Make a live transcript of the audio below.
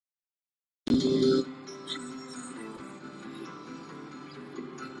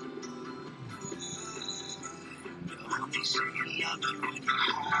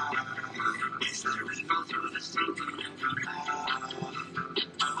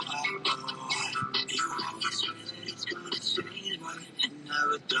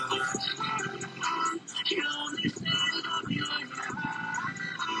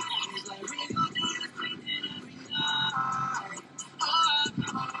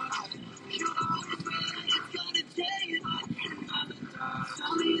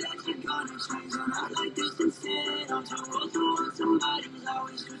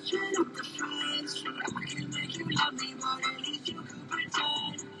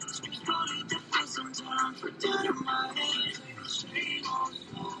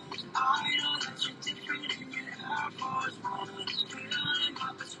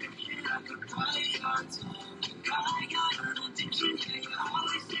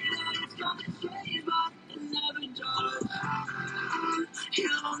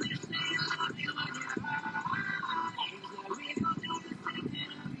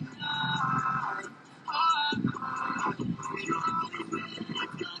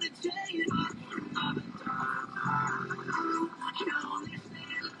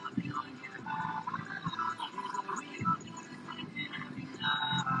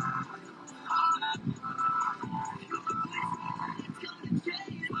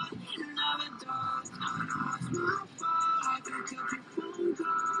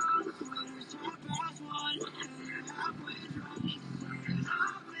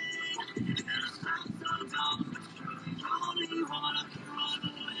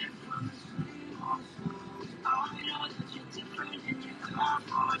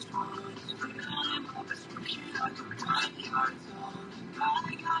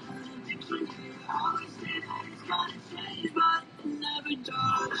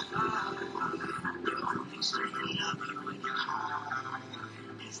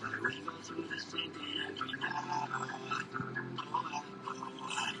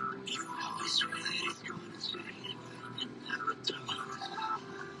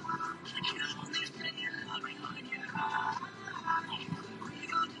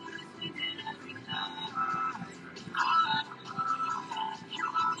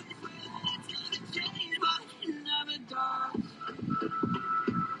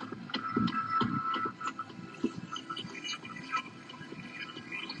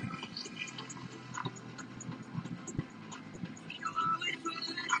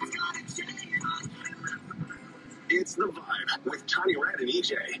It's The Vibe with Tiny Red and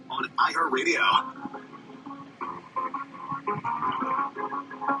EJ on iHeartRadio.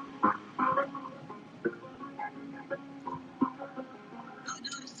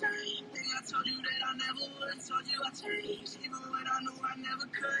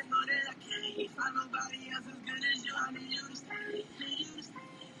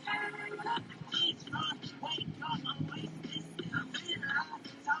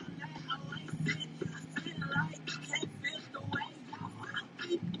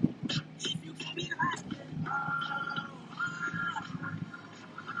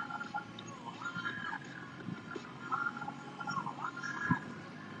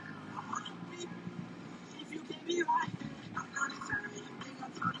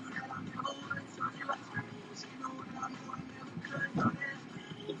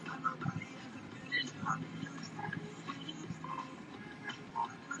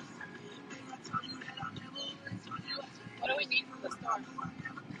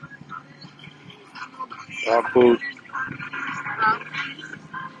 Food.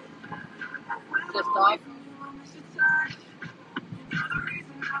 Just dog.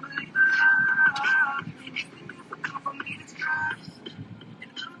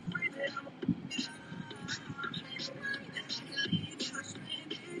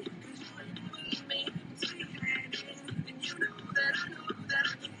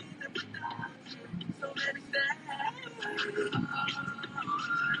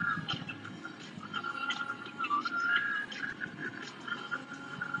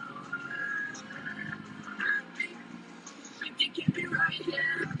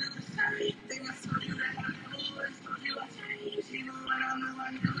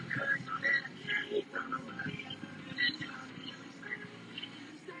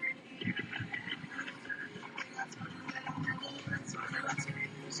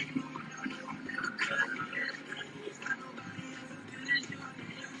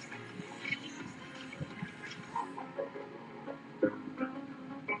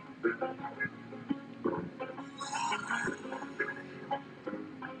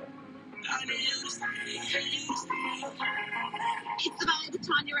 It's the vibe with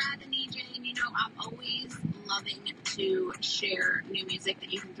Tanya Rad and EJ. share new music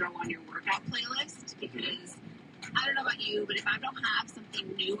that you can throw on your workout playlist because I don't know about you, but if I don't have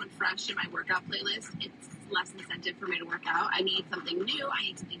something new and fresh in my workout playlist, it's less incentive for me to work out. I need something new. I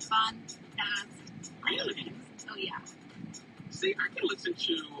need something fun, fast. Really? So yeah. See, I can listen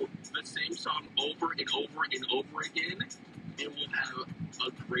to the same song over and over and over again, and we'll have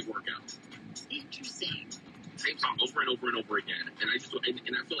a great workout. Interesting. Same song over and over and over again, and I I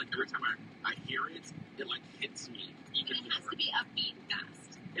feel like every time I hear it, it like hits me even And it has more. to be upbeat and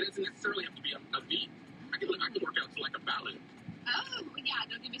fast. It doesn't necessarily have to be a beat. I can work out to like a ballad. Oh yeah,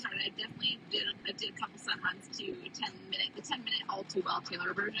 don't get me started. I definitely did a couple sun runs to the 10-minute All Too Well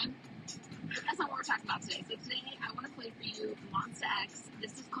Taylor version. But that's not what we're talking about today. So today I want to play for you Monsta X.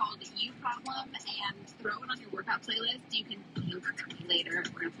 This is called You Problem, and throw it on your workout playlist. You can later.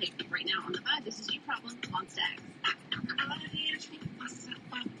 We're gonna play it for you right now on the bud. This is You Problem, Monsta X.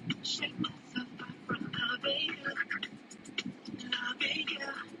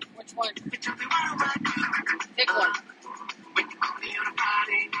 Which one? Pick one.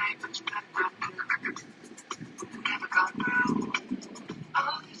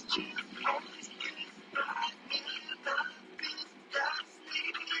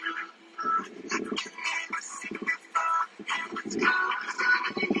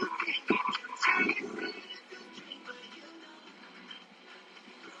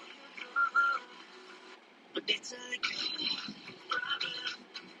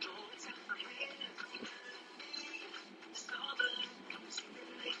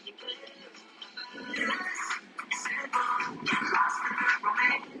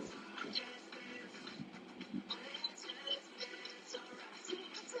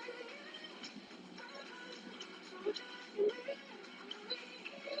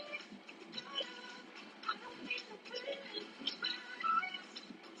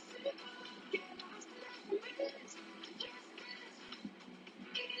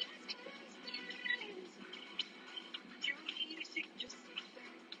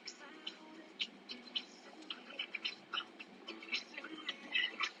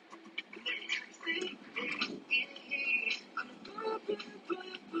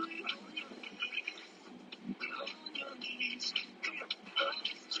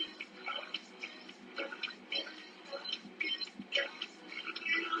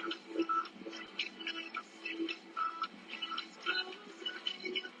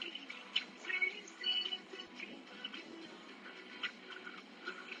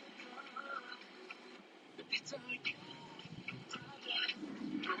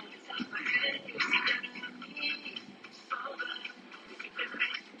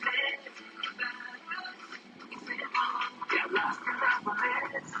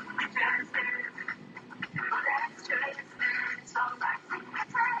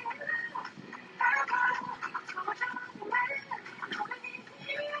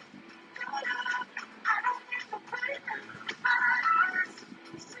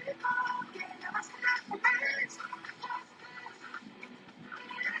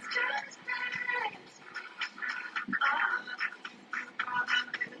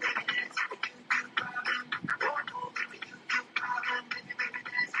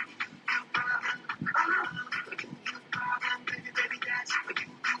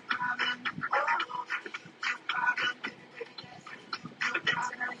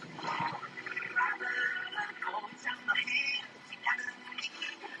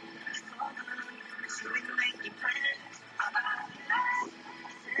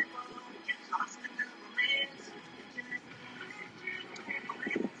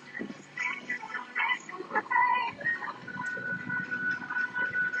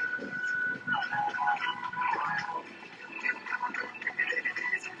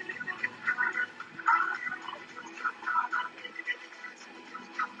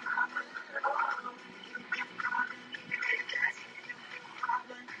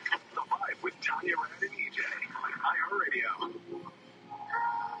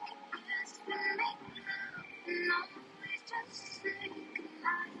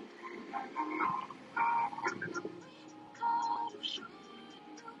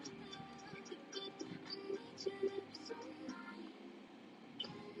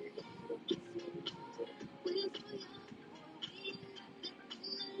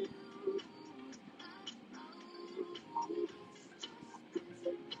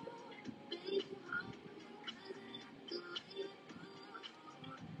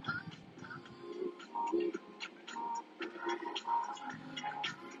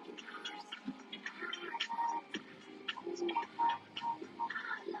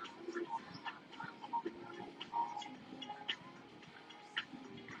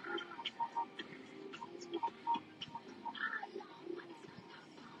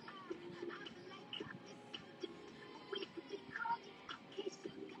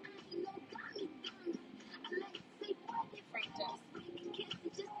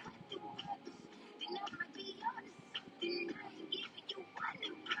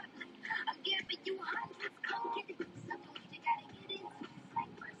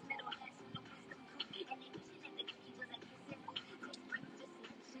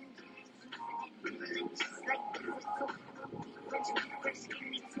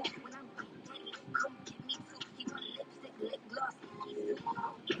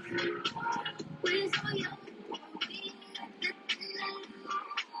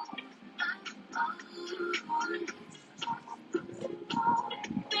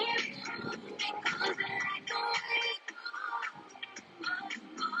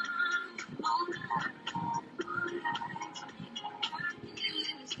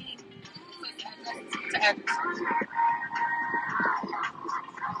 address.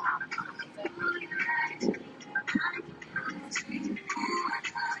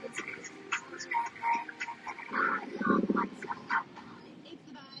 It's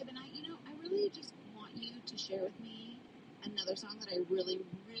the vibe, and I really just want you to share with me another song that I really,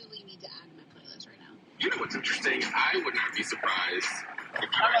 really need to add to my playlist right now. You know what's interesting? I would not be surprised if you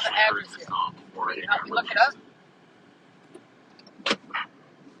I don't know the actually heard address this yet. song before it Help me look it up.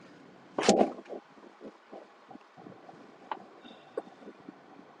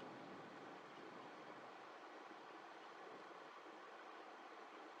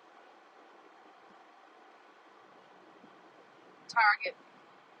 Target.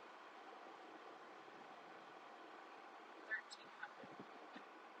 1300.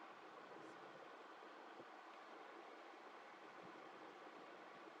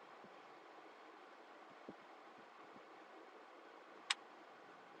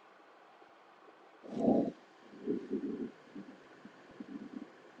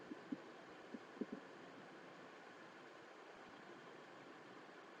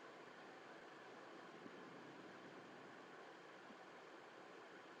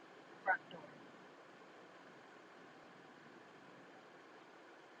 Front door.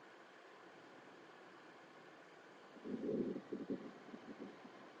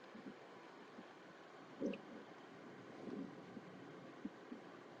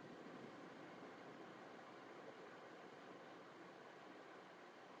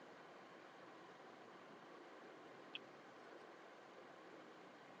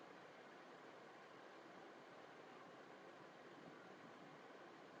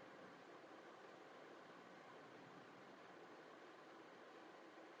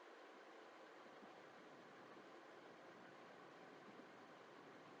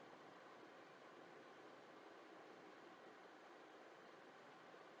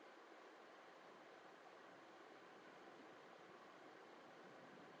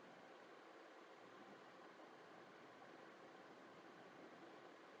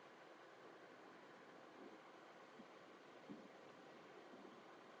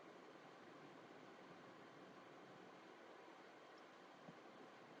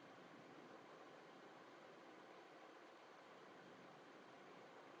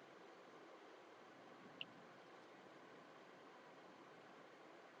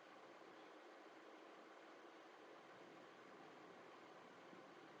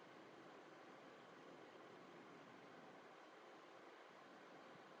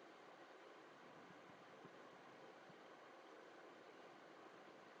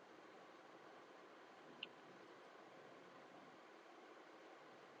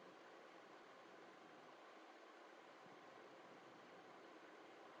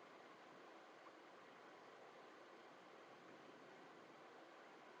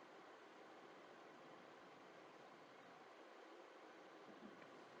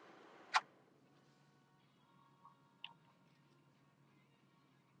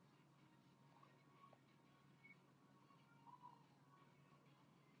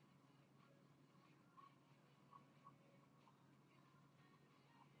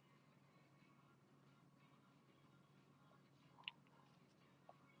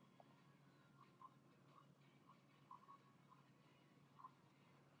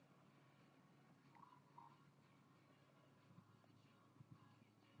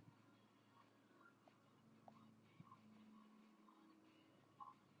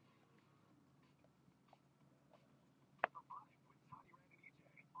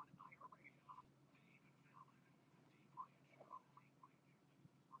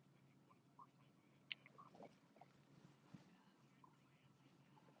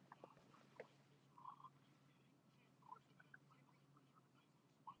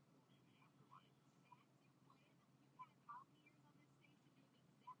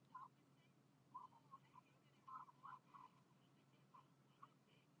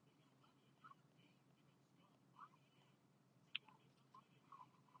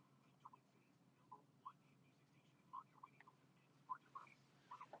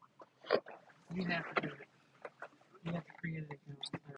 You have to do it. You have to create an account.